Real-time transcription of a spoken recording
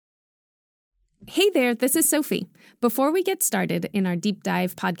Hey there, this is Sophie. Before we get started in our deep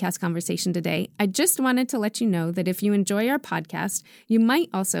dive podcast conversation today, I just wanted to let you know that if you enjoy our podcast, you might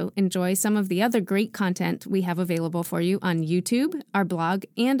also enjoy some of the other great content we have available for you on YouTube, our blog,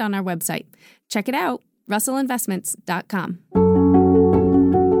 and on our website. Check it out, russellinvestments.com.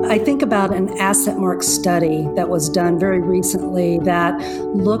 I think about an AssetMark study that was done very recently that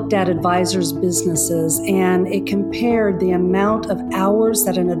looked at advisors' businesses, and it compared the amount of hours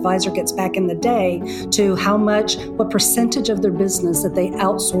that an advisor gets back in the day to what percentage of their business that they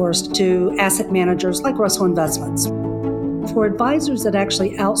outsourced to asset managers like Russell Investments. For advisors that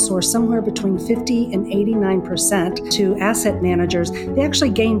actually outsource somewhere between 50 and 89% to asset managers, they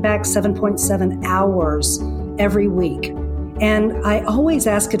actually gain back 7.7 hours every week. And I always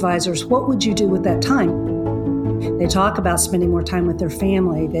ask advisors, what would you do with that time? They talk about spending more time with their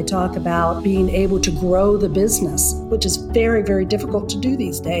family. They talk about being able to grow the business, which is very, very difficult to do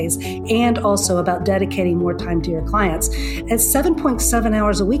these days, and also about dedicating more time to your clients. At 7.7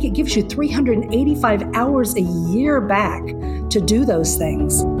 hours a week, it gives you 385 hours a year back to do those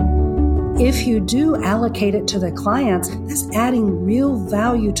things. If you do allocate it to the clients, that's adding real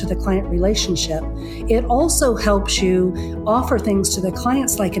value to the client relationship. It also helps you offer things to the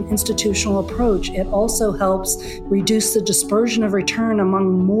clients like an institutional approach. It also helps reduce the dispersion of return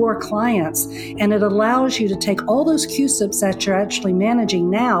among more clients. And it allows you to take all those CUSIPs that you're actually managing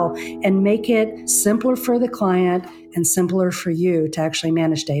now and make it simpler for the client and simpler for you to actually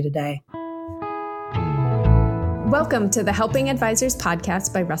manage day to day. Welcome to the Helping Advisors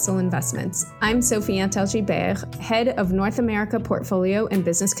podcast by Russell Investments. I'm Sophie Antel-Gilbert, head of North America Portfolio and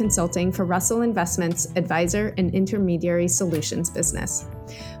Business Consulting for Russell Investments Advisor and Intermediary Solutions business.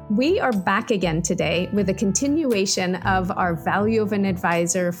 We are back again today with a continuation of our Value of an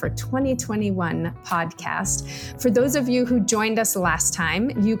Advisor for 2021 podcast. For those of you who joined us last time,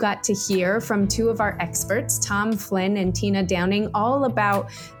 you got to hear from two of our experts, Tom Flynn and Tina Downing, all about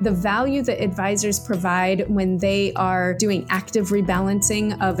the value that advisors provide when they are doing active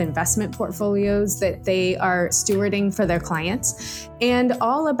rebalancing of investment portfolios that they are stewarding for their clients, and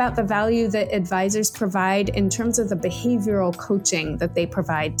all about the value that advisors provide in terms of the behavioral coaching that they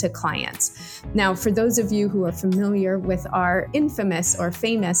provide to clients. Now, for those of you who are familiar with our infamous or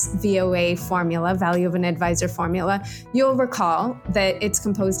famous VOA formula, Value of an Advisor formula, you'll recall that it's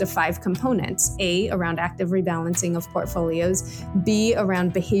composed of 5 components: A, around active rebalancing of portfolios; B,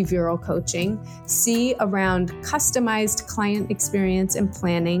 around behavioral coaching; C, around customized client experience and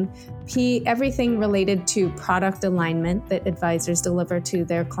planning; P, everything related to product alignment that advisors deliver to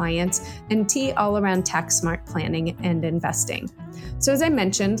their clients; and T, all around tax smart planning and investing. So as I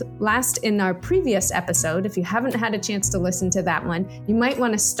mentioned last in our previous episode, if you haven't had a chance to listen to that one, you might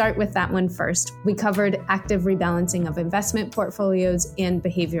want to start with that one first. We covered active rebalancing of investment portfolios and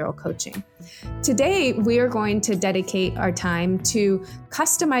behavioral coaching. Today, we are going to dedicate our time to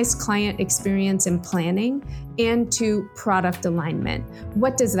customized client experience and planning and to product alignment.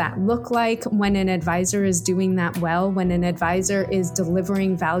 What does that look like when an advisor is doing that well, when an advisor is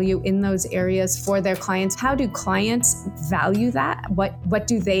delivering value in those areas for their clients? How do clients value that? What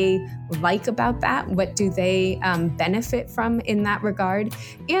do they like about that? What do they benefit from in that regard?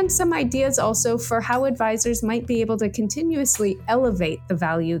 And some ideas also for how advisors might be able to continuously elevate the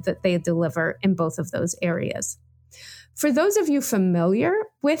value that they deliver in both of those areas. For those of you familiar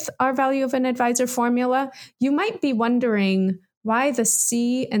with our Value of an Advisor formula, you might be wondering why the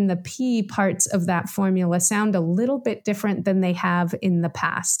C and the P parts of that formula sound a little bit different than they have in the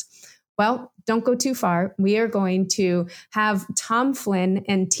past. Well, don't go too far. We are going to have Tom Flynn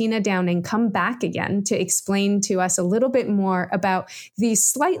and Tina Downing come back again to explain to us a little bit more about these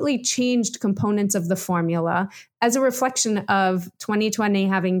slightly changed components of the formula as a reflection of 2020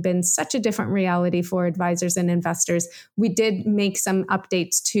 having been such a different reality for advisors and investors. We did make some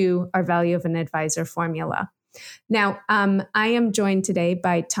updates to our Value of an Advisor formula. Now, I am joined today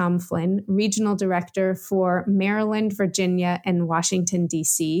by Tom Flynn, Regional Director for Maryland, Virginia, and Washington,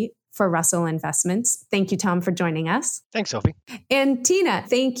 D.C., for Russell Investments. Thank you, Tom, for joining us. Thanks, Sophie. And Tina,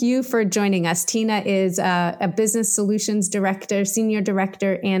 thank you for joining us. Tina is a Business Solutions Director, Senior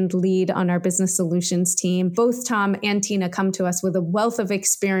Director, and lead on our Business Solutions team. Both Tom and Tina come to us with a wealth of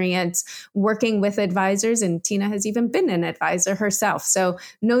experience working with advisors, and Tina has even been an advisor herself, so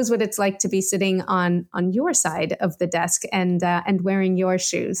knows what it's like to be sitting on your side of the desk and wearing your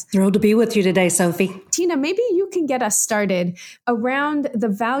shoes. Thrilled to be with you today, Sophie. Tina, maybe you can get us started around the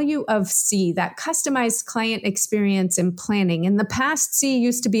value value of C, that customized client experience and planning. In the past, C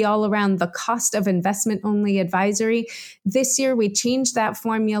used to be all around the cost of investment-only advisory. This year, we changed that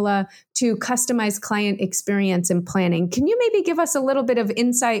formula to customized client experience and planning. Can you maybe give us a little bit of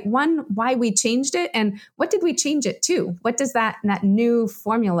insight, one, why we changed it, and what did we change it to? What does that new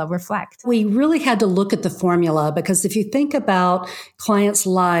formula reflect? We really had to look at the formula because if you think about clients'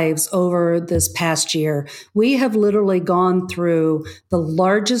 lives over this past year, we have literally gone through the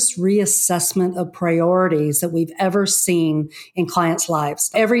largest reassessment of priorities that we've ever seen in clients' lives.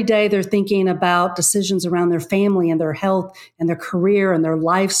 Every day they're thinking about decisions around their family and their health and their career and their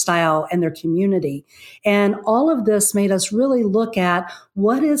lifestyle and their community. And all of this made us really look at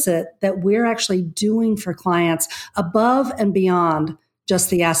what is it that we're actually doing for clients above and beyond just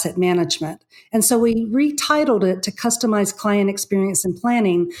the asset management. And so we retitled it to Customized Client Experience and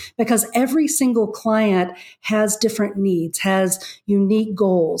Planning because every single client has different needs, has unique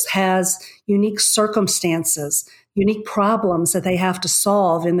goals, has unique circumstances, unique problems that they have to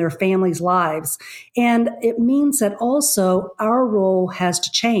solve in their families' lives. And it means that also our role has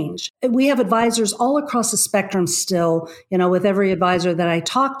to change. We have advisors all across the spectrum still, with every advisor that I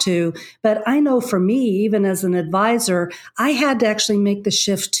talk to. But I know for me, even as an advisor, I had to actually make the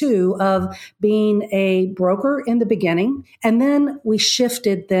shift too of being a broker in the beginning. And then we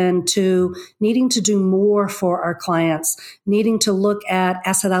shifted then to needing to do more for our clients, needing to look at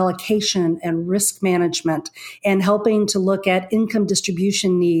asset allocation and risk management and helping to look at income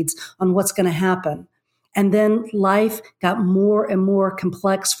distribution needs on what's going to happen. And then life got more and more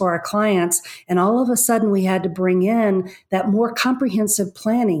complex for our clients. And all of a sudden, we had to bring in that more comprehensive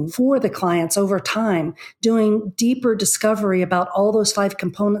planning for the clients over time, doing deeper discovery about all those 5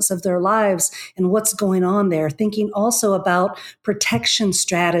 components of their lives and what's going on there, thinking also about protection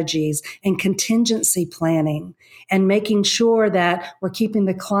strategies and contingency planning, and making sure that we're keeping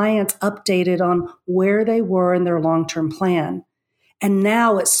the clients updated on where they were in their long-term plan. And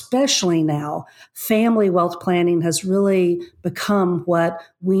now, especially now, family wealth planning has really become what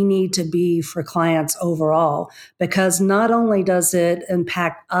we need to be for clients overall, because not only does it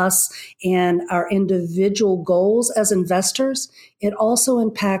impact us and our individual goals as investors, it also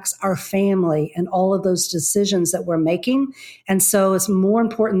impacts our family and all of those decisions that we're making. And so it's more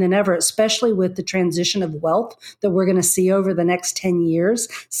important than ever, especially with the transition of wealth that we're going to see over the next 10 years.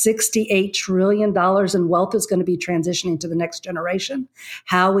 $68 trillion in wealth is going to be transitioning to the next generation.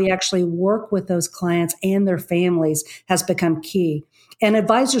 How we actually work with those clients and their families has become key. And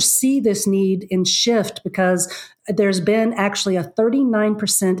advisors see this need in shift because there's been actually a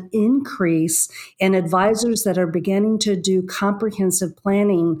 39% increase in advisors that are beginning to do comprehensive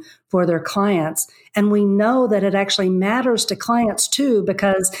planning for their clients. And we know that it actually matters to clients too,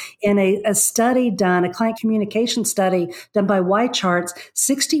 because in a study done, a client communication study done by YCharts,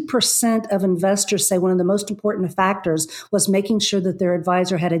 60% of investors say one of the most important factors was making sure that their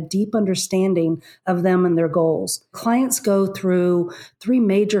advisor had a deep understanding of them and their goals. Clients go through 3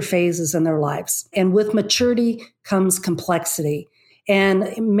 major phases in their lives. And with maturity comes complexity.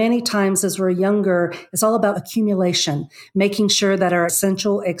 And many times as we're younger, it's all about accumulation, making sure that our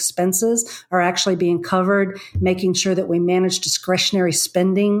essential expenses are actually being covered, making sure that we manage discretionary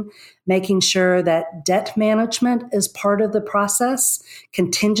spending, making sure that debt management is part of the process,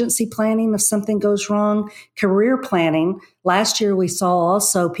 contingency planning if something goes wrong, career planning. Last year, we saw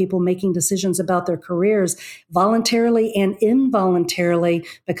also people making decisions about their careers voluntarily and involuntarily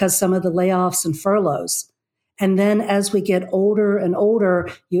because some of the layoffs and furloughs. And then as we get older and older,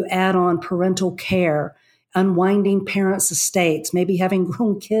 you add on parental care, unwinding parents' estates, maybe having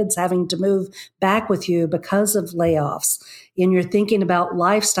grown kids having to move back with you because of layoffs. And you're thinking about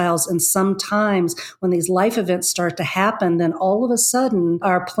lifestyles. And sometimes when these life events start to happen, then all of a sudden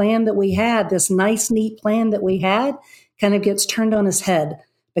our plan that we had, this nice, neat plan that we had, kind of gets turned on its head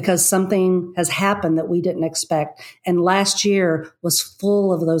because something has happened that we didn't expect. And last year was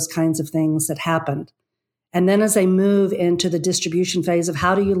full of those kinds of things that happened. And then as they move into the distribution phase of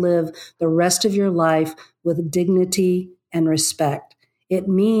how do you live the rest of your life with dignity and respect, it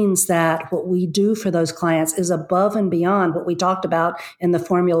means that what we do for those clients is above and beyond what we talked about in the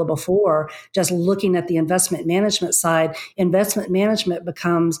formula before, just looking at the investment management side. Investment management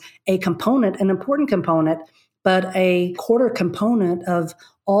becomes a component, an important component, but a quarter component of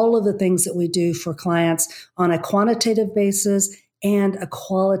all of the things that we do for clients on a quantitative basis and a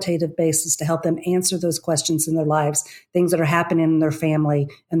qualitative basis to help them answer those questions in their lives, things that are happening in their family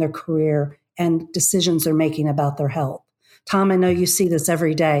and their career and decisions they're making about their health. Tom, I know you see this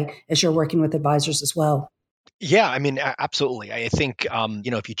every day as you're working with advisors as well. Yeah, I mean, absolutely. I think,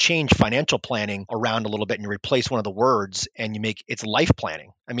 if you change financial planning around a little bit and you replace one of the words and you make it's life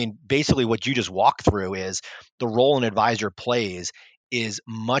planning. I mean, basically what you just walked through is the role an advisor plays is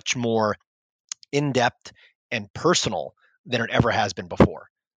much more in-depth and personal than it ever has been before.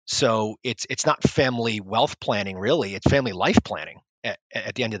 So it's not family wealth planning really, it's family life planning at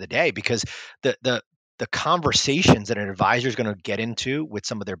the end of the day, because the conversations that an advisor is going to get into with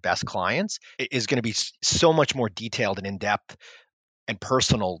some of their best clients is going to be so much more detailed and in-depth and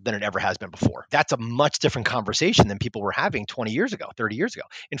personal than it ever has been before. That's a much different conversation than people were having 20 years ago, 30 years ago.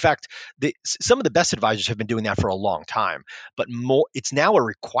 In fact, some of the best advisors have been doing that for a long time, but it's now a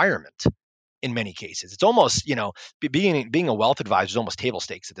requirement in many cases. It's almost, being a wealth advisor is almost table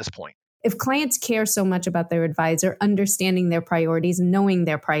stakes at this point. If clients care so much about their advisor, understanding their priorities, knowing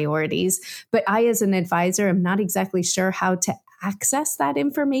their priorities, but I as an advisor am not exactly sure how to access that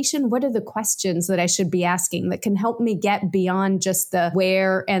information, what are the questions that I should be asking that can help me get beyond just the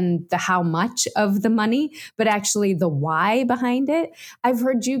where and the how much of the money, but actually the why behind it? I've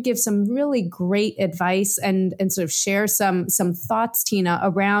heard you give some really great advice and sort of share some thoughts, Tina,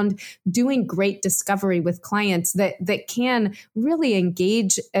 around doing great discovery with clients that can really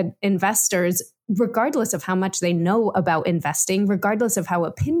engage investors regardless of how much they know about investing, regardless of how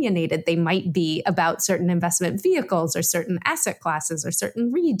opinionated they might be about certain investment vehicles or certain asset classes or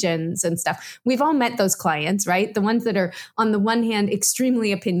certain regions and stuff. We've all met those clients, right? The ones that are on the one hand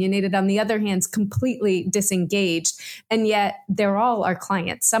extremely opinionated, on the other hand completely disengaged, and yet they're all our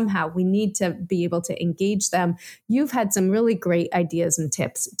clients. Somehow we need to be able to engage them. You've had some really great ideas and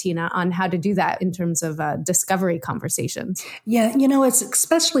tips, Tina, on how to do that in terms of discovery conversations. Yeah, it's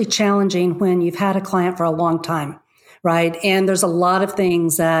especially challenging when you've had a client for a long time, right? And there's a lot of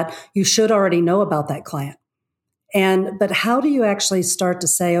things that you should already know about that client. But how do you actually start to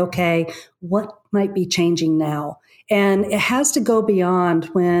say, okay, what might be changing now? And it has to go beyond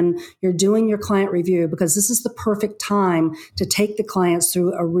when you're doing your client review, because this is the perfect time to take the clients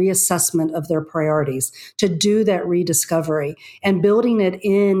through a reassessment of their priorities, to do that rediscovery and building it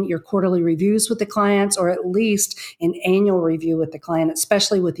in your quarterly reviews with the clients, or at least an annual review with the client,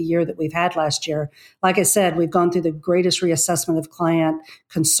 especially with the year that we've had last year. Like I said, we've gone through the greatest reassessment of client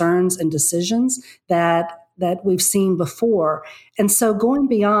concerns and decisions that we've seen before. And so going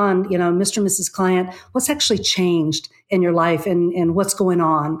beyond, Mr. and Mrs. Client, what's actually changed in your life and what's going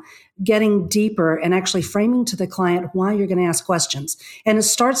on, getting deeper and actually framing to the client why you're going to ask questions. And it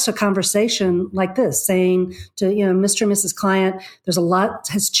starts a conversation like this, saying to, Mr. and Mrs. Client, there's a lot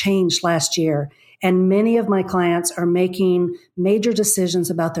has changed last year. And many of my clients are making major decisions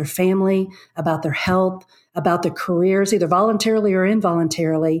about their family, about their health, about their careers, either voluntarily or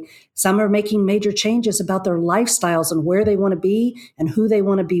involuntarily. Some are making major changes about their lifestyles and where they want to be and who they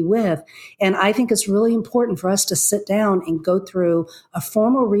want to be with. And I think it's really important for us to sit down and go through a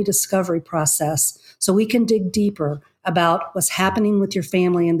formal rediscovery process so we can dig deeper about what's happening with your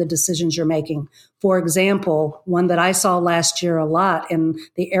family and the decisions you're making. For example, one that I saw last year a lot in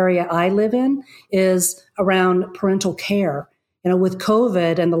the area I live in is around parental care. With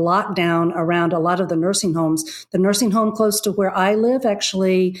COVID and the lockdown around a lot of the nursing homes, the nursing home close to where I live,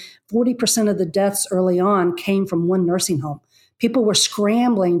 actually 40% of the deaths early on came from one nursing home. People were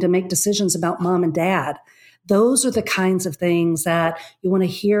scrambling to make decisions about mom and dad. Those are the kinds of things that you want to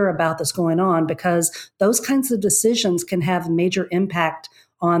hear about that's going on, because those kinds of decisions can have major impact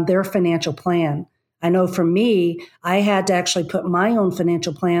on their financial plan. I know for me, I had to actually put my own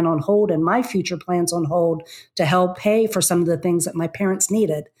financial plan on hold and my future plans on hold to help pay for some of the things that my parents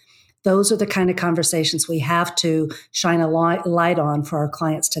needed. Those are the kind of conversations we have to shine a light on for our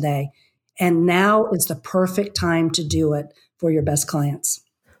clients today. And now is the perfect time to do it for your best clients.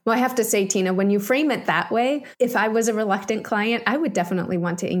 Well, I have to say, Tina, when you frame it that way, if I was a reluctant client, I would definitely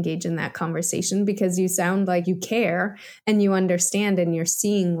want to engage in that conversation, because you sound like you care and you understand and you're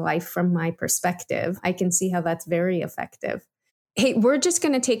seeing life from my perspective. I can see how that's very effective. Hey, we're just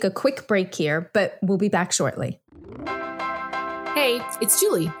going to take a quick break here, but we'll be back shortly. Hey, it's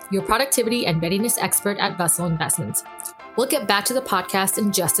Julie, your productivity and readiness expert at Russell Investments. We'll get back to the podcast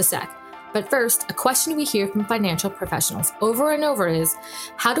in just a sec. But first, a question we hear from financial professionals over and over is,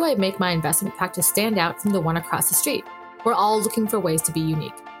 how do I make my investment practice stand out from the one across the street? We're all looking for ways to be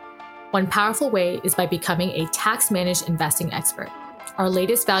unique. One powerful way is by becoming a tax-managed investing expert. Our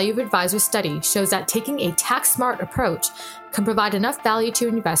latest Value of Advisors study shows that taking a tax-smart approach can provide enough value to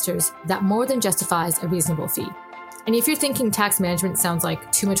investors that more than justifies a reasonable fee. And if you're thinking tax management sounds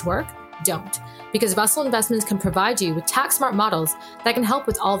like too much work, don't, because Russell Investments can provide you with tax-smart models that can help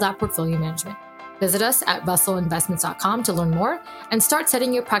with all that portfolio management. Visit us at russellinvestments.com to learn more and start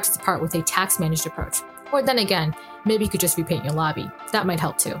setting your practice apart with a tax-managed approach. Or then again, maybe you could just repaint your lobby. That might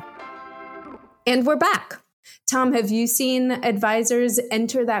help too. And we're back. Tom, have you seen advisors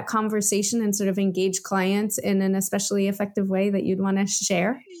enter that conversation and sort of engage clients in an especially effective way that you'd want to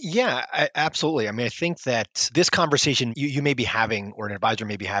share? Yeah, absolutely. I mean, I think that this conversation you may be having, or an advisor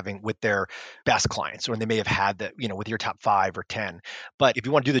may be having with their best clients, or they may have had that, with your top 5 or 10. But if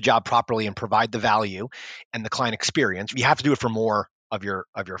you want to do the job properly and provide the value and the client experience, you have to do it for more of your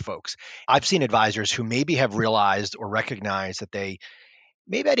folks. I've seen advisors who maybe have realized or recognized that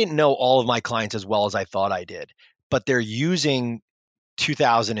maybe I didn't know all of my clients as well as I thought I did, but they're using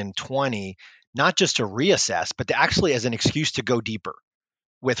 2020 not just to reassess, but to actually as an excuse to go deeper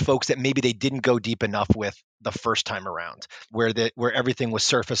with folks that maybe they didn't go deep enough with the first time around, where everything was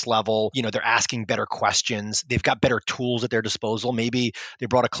surface level. They're asking better questions. They've got better tools at their disposal. Maybe they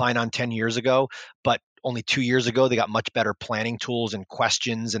brought a client on 10 years ago, but only 2 years ago, they got much better planning tools and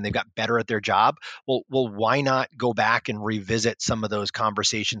questions, and they've got better at their job. Well, why not go back and revisit some of those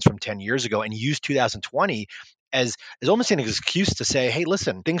conversations from 10 years ago and use 2020 as almost an excuse to say, hey,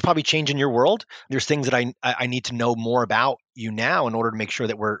 listen, things probably change in your world. There's things that I need to know more about you now in order to make sure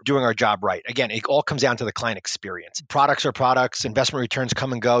that we're doing our job right. Again, it all comes down to the client experience. Products are products. Investment returns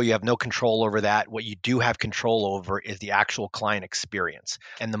come and go. You have no control over that. What you do have control over is the actual client experience.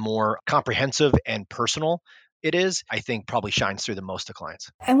 And the more comprehensive and personal it is, I think probably shines through the most to clients.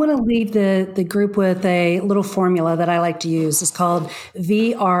 I want to leave the group with a little formula that I like to use. It's called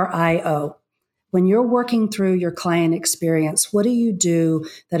VRIO. When you're working through your client experience, what do you do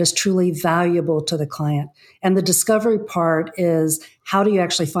that is truly valuable to the client? And the discovery part is, how do you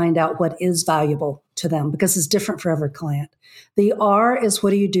actually find out what is valuable to them? Because it's different for every client. The R is,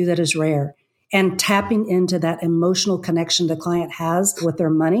 what do you do that is rare? And tapping into that emotional connection the client has with their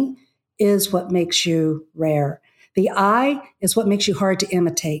money is what makes you rare. The I is what makes you hard to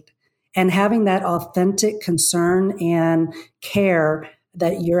imitate. And having that authentic concern and care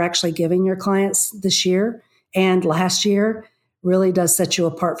that you're actually giving your clients this year and last year really does set you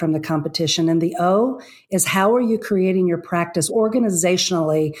apart from the competition. And the O is, how are you creating your practice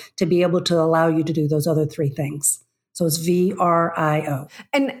organizationally to be able to allow you to do those other 3 things? So it's VRIO.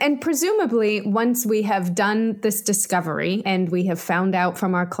 And presumably, once we have done this discovery and we have found out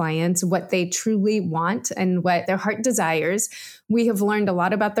from our clients what they truly want and what their heart desires, we have learned a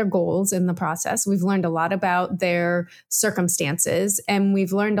lot about their goals in the process. We've learned a lot about their circumstances, and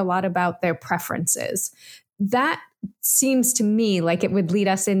we've learned a lot about their preferences. That seems to me like it would lead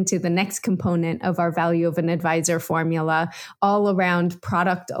us into the next component of our value of an advisor formula, all around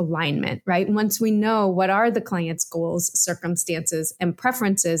product alignment, right? Once we know what are the client's goals, circumstances, and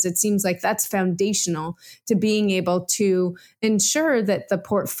preferences, it seems like that's foundational to being able to ensure that the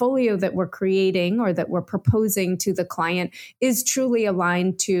portfolio that we're creating or that we're proposing to the client is truly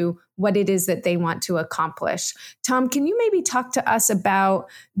aligned to what it is that they want to accomplish. Tom, can you maybe talk to us about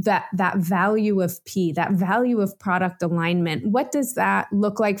that value of P, that value of product alignment? What does that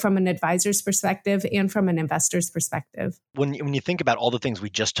look like from an advisor's perspective and from an investor's perspective? When you think about all the things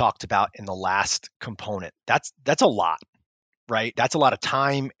we just talked about in the last component, that's a lot, right? That's a lot of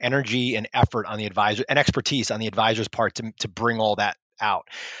time, energy, and effort on the advisor, and expertise on the advisor's part to bring all that out.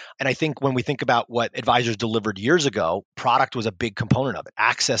 And I think when we think about what advisors delivered years ago, product was a big component of it,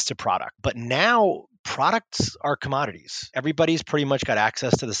 access to product. But now products are commodities. Everybody's pretty much got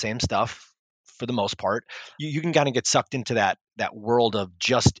access to the same stuff for the most part. You can kind of get sucked into that world of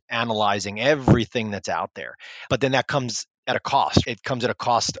just analyzing everything that's out there. But then that comes at a cost. It comes at a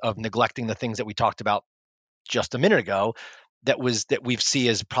cost of neglecting the things that we talked about just a minute ago that we see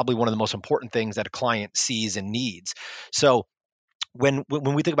as probably one of the most important things that a client sees and needs. So when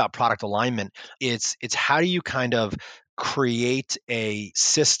we think about product alignment, it's how do you kind of create a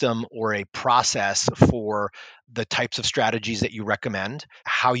system or a process for the types of strategies that you recommend,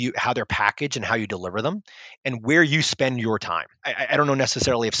 how they're packaged and how you deliver them, and where you spend your time. I don't know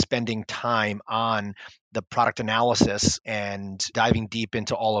necessarily if spending time on the product analysis and diving deep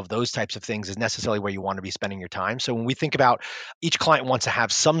into all of those types of things is necessarily where you want to be spending your time. So when we think about, each client wants to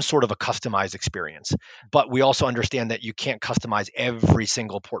have some sort of a customized experience, but we also understand that you can't customize every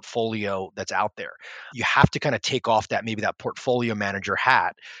single portfolio that's out there. You have to kind of take off maybe that portfolio manager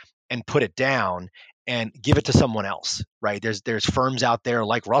hat and put it down and give it to someone else, right? There's firms out there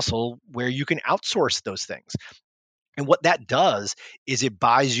like Russell where you can outsource those things. And what that does is it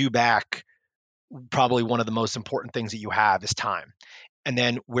buys you back. Probably one of the most important things that you have is time. And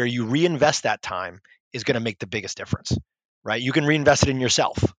then where you reinvest that time is going to make the biggest difference, right? You can reinvest it in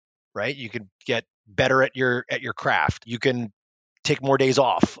yourself, right? You can get better at your craft. You can take more days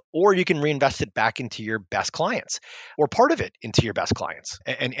off, or you can reinvest it back into your best clients or part of it into your best clients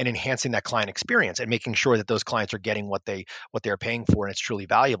and enhancing that client experience and making sure that those clients are getting what they're paying for and it's truly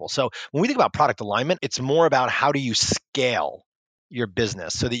valuable. So when we think about product alignment, it's more about how do you scale your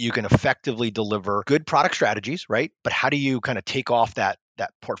business so that you can effectively deliver good product strategies, right? But how do you kind of take off that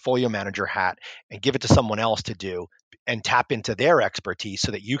portfolio manager hat and give it to someone else to do and tap into their expertise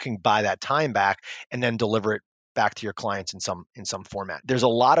so that you can buy that time back and then deliver it back to your clients in some format. There's a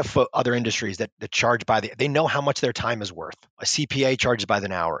lot of other industries that charge they know how much their time is worth. A CPA charges by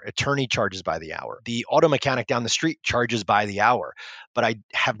the hour, attorney charges by the hour, the auto mechanic down the street charges by the hour. But I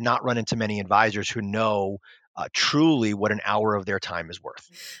have not run into many advisors who know truly what an hour of their time is worth.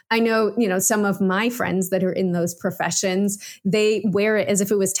 I know, some of my friends that are in those professions, they wear it as if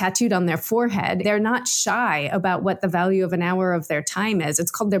it was tattooed on their forehead. They're not shy about what the value of an hour of their time is.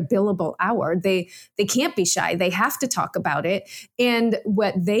 It's called their billable hour. They can't be shy. They have to talk about it. And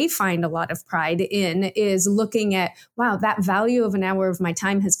what they find a lot of pride in is looking at, wow, that value of an hour of my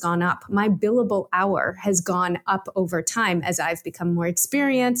time has gone up. My billable hour has gone up over time as I've become more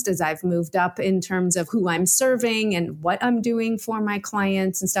experienced, as I've moved up in terms of who I'm serving and what I'm doing for my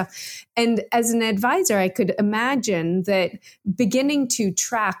clients and stuff. And as an advisor, I could imagine that beginning to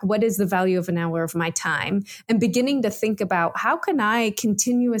track what is the value of an hour of my time and beginning to think about how can I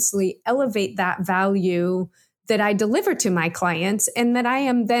continuously elevate that value that I deliver to my clients and that I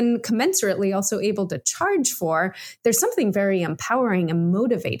am then commensurately also able to charge for. There's something very empowering and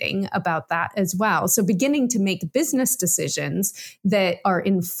motivating about that as well. So beginning to make business decisions that are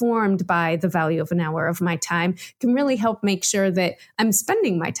informed by the value of an hour of my time can really help make sure that I'm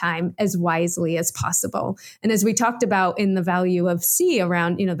spending my time as wisely as possible. And as we talked about in the value of C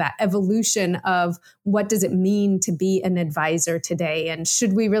around, that evolution of what does it mean to be an advisor today? And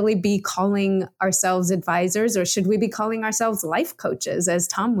should we really be calling ourselves advisors or should we be calling ourselves life coaches, as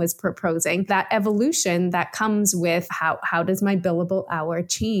Tom was proposing? That evolution that comes with how does my billable hour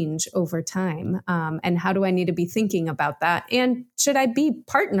change over time? And how do I need to be thinking about that? And should I be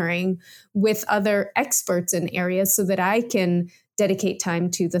partnering with other experts in areas so that I can dedicate time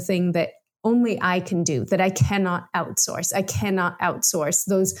to the thing that only I can do, that I cannot outsource? I cannot outsource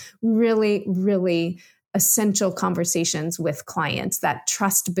those really, really essential conversations with clients, that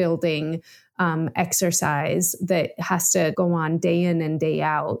trust building exercise that has to go on day in and day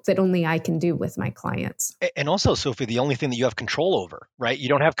out that only I can do with my clients. And also, Sophie, the only thing that you have control over, right? You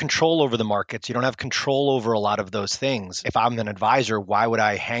don't have control over the markets. You don't have control over a lot of those things. If I'm an advisor, why would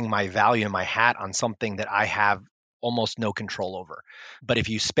I hang my value and my hat on something that I have almost no control over? But if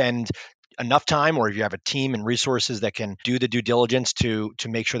you spend enough time, or if you have a team and resources that can do the due diligence to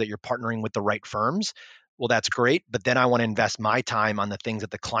make sure that you're partnering with the right firms, well, that's great. But then I want to invest my time on the things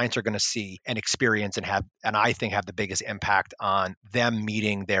that the clients are going to see and experience and I think have the biggest impact on them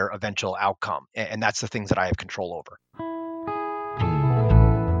meeting their eventual outcome. And that's the things that I have control over.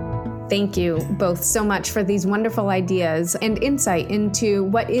 Thank you both so much for these wonderful ideas and insight into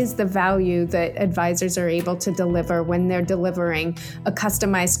what is the value that advisors are able to deliver when they're delivering a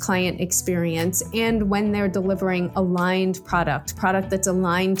customized client experience and when they're delivering aligned product that's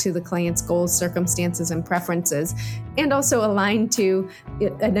aligned to the client's goals, circumstances, and preferences, and also aligned to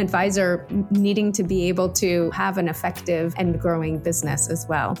an advisor needing to be able to have an effective and growing business as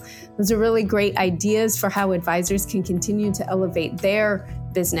well. Those are really great ideas for how advisors can continue to elevate their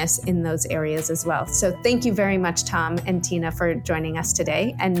business in those areas as well. So thank you very much, Tom and Tina, for joining us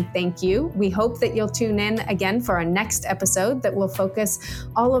today. And thank you. We hope that you'll tune in again for our next episode that will focus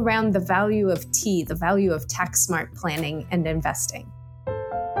all around the value of T, the value of tax smart planning and investing.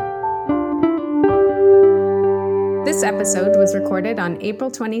 This episode was recorded on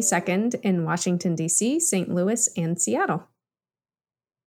April 22nd in Washington, D.C., St. Louis, and Seattle.